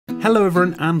Hello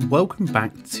everyone and welcome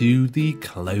back to the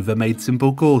Clover Made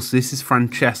Simple course. This is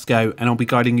Francesco and I'll be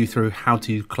guiding you through how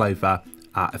to use Clover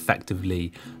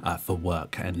effectively for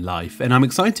work and life. And I'm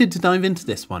excited to dive into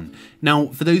this one. Now,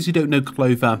 for those who don't know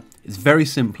Clover, it's very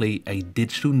simply a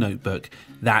digital notebook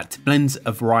that blends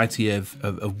a variety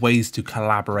of ways to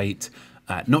collaborate,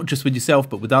 not just with yourself,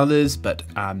 but with others, but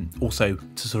also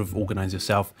to sort of organize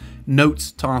yourself.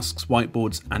 Notes, tasks,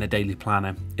 whiteboards, and a daily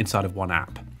planner inside of one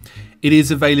app. It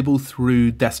is available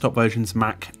through desktop versions,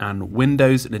 Mac and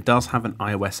Windows, and it does have an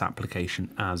iOS application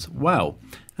as well,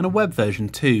 and a web version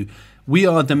too. We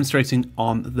are demonstrating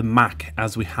on the Mac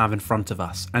as we have in front of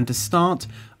us. And to start,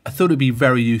 I thought it'd be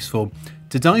very useful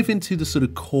to dive into the sort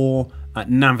of core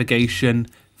navigation,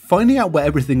 finding out where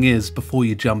everything is before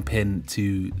you jump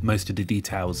into most of the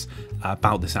details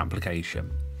about this application.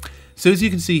 So as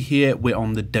you can see here, we're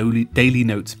on the daily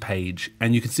notes page,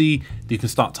 and you can see that you can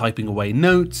start typing away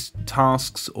notes,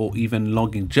 tasks, or even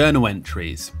logging journal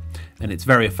entries, and it's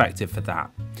very effective for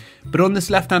that. But on this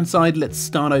left-hand side, let's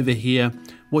start over here.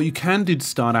 What you can do to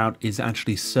start out is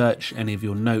actually search any of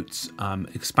your notes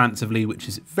expansively, which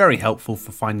is very helpful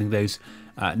for finding those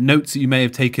notes that you may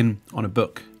have taken on a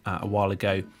book a while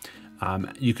ago.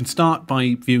 You can start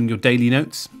by viewing your daily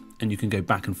notes, and you can go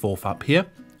back and forth up here.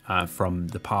 From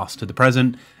the past to the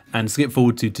present, and skip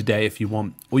forward to today if you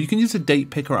want. Or you can use a date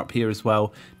picker up here as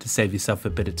well to save yourself a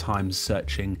bit of time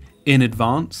searching in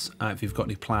advance if you've got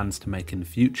any plans to make in the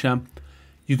future.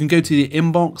 You can go to the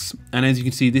inbox, and as you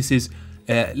can see, this is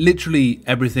literally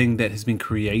everything that has been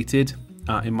created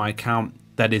in my account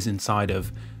that is inside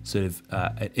of sort of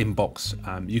an inbox.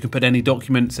 You can put any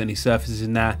documents, any surfaces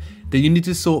in there that you need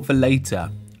to sort for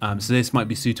later. So this might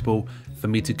be suitable for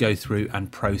me to go through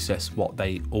and process what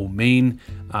they all mean.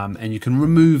 And you can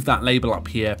remove that label up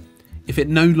here if it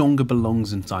no longer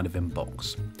belongs inside of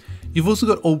inbox. You've also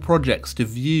got all projects to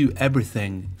view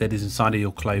everything that is inside of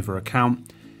your Clover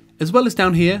account, as well as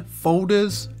down here,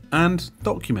 folders and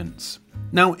documents.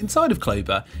 Now, inside of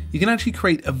Clover, you can actually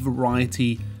create a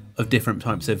variety of different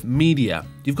types of media.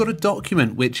 You've got a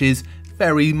document, which is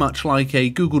very much like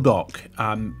a Google Doc.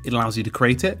 It allows you to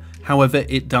create it. However,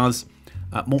 it does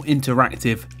more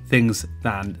interactive things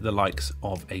than the likes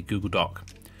of a Google Doc.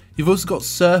 You've also got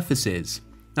surfaces.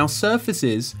 Now,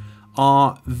 surfaces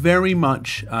are very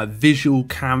much visual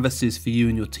canvases for you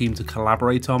and your team to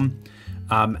collaborate on,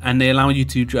 and they allow you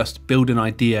to just build an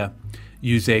idea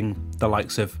using the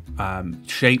likes of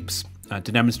shapes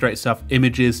to demonstrate stuff,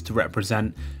 images to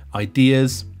represent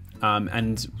ideas,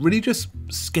 and really just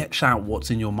sketch out what's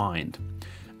in your mind.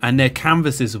 And they're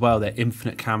canvases as well, they're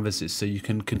infinite canvases, so you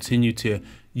can continue to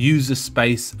use the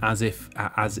space as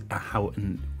how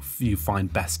you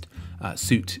find best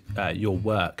suit your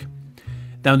work.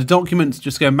 Now the documents,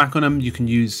 just going back on them, you can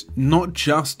use not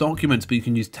just documents, but you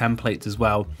can use templates as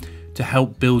well to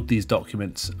help build these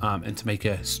documents and to make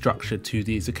a structure to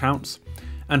these accounts.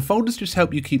 And folders just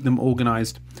help you keep them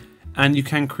organized, and you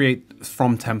can create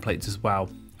from templates as well,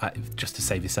 just to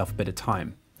save yourself a bit of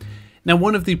time. Now,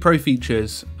 one of the pro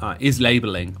features is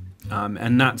labeling,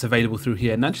 and that's available through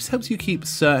here, and that just helps you keep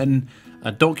certain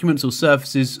documents or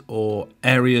surfaces or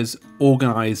areas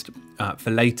organized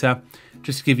for later,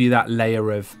 just to give you that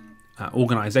layer of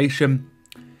organization.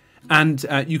 And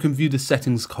you can view the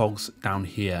settings cogs down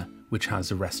here, which has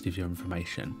the rest of your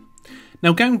information.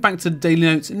 Now, going back to the daily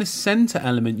notes, in the center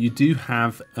element, you do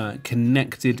have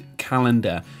connected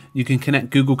calendar. You can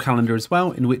connect Google Calendar as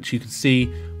well, in which you can see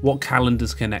what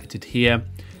calendar's connected here.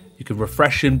 You can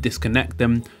refresh them, disconnect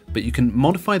them, but you can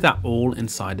modify that all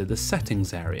inside of the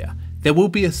settings area. There will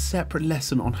be a separate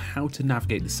lesson on how to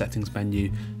navigate the settings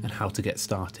menu and how to get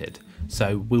started.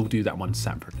 So we'll do that one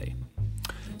separately.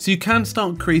 So you can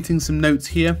start creating some notes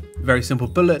here, very simple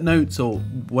bullet notes or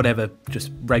whatever,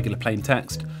 just regular plain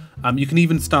text. You can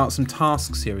even start some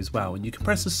tasks here as well, and you can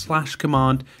press the /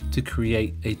 command to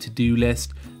create a to-do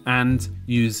list and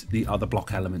use the other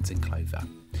block elements in Clover.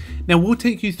 Now, we'll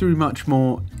take you through much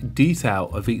more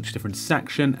detail of each different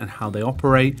section and how they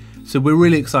operate, so we're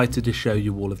really excited to show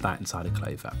you all of that inside of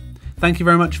Clover. Thank you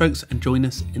very much, folks, and join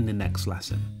us in the next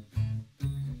lesson.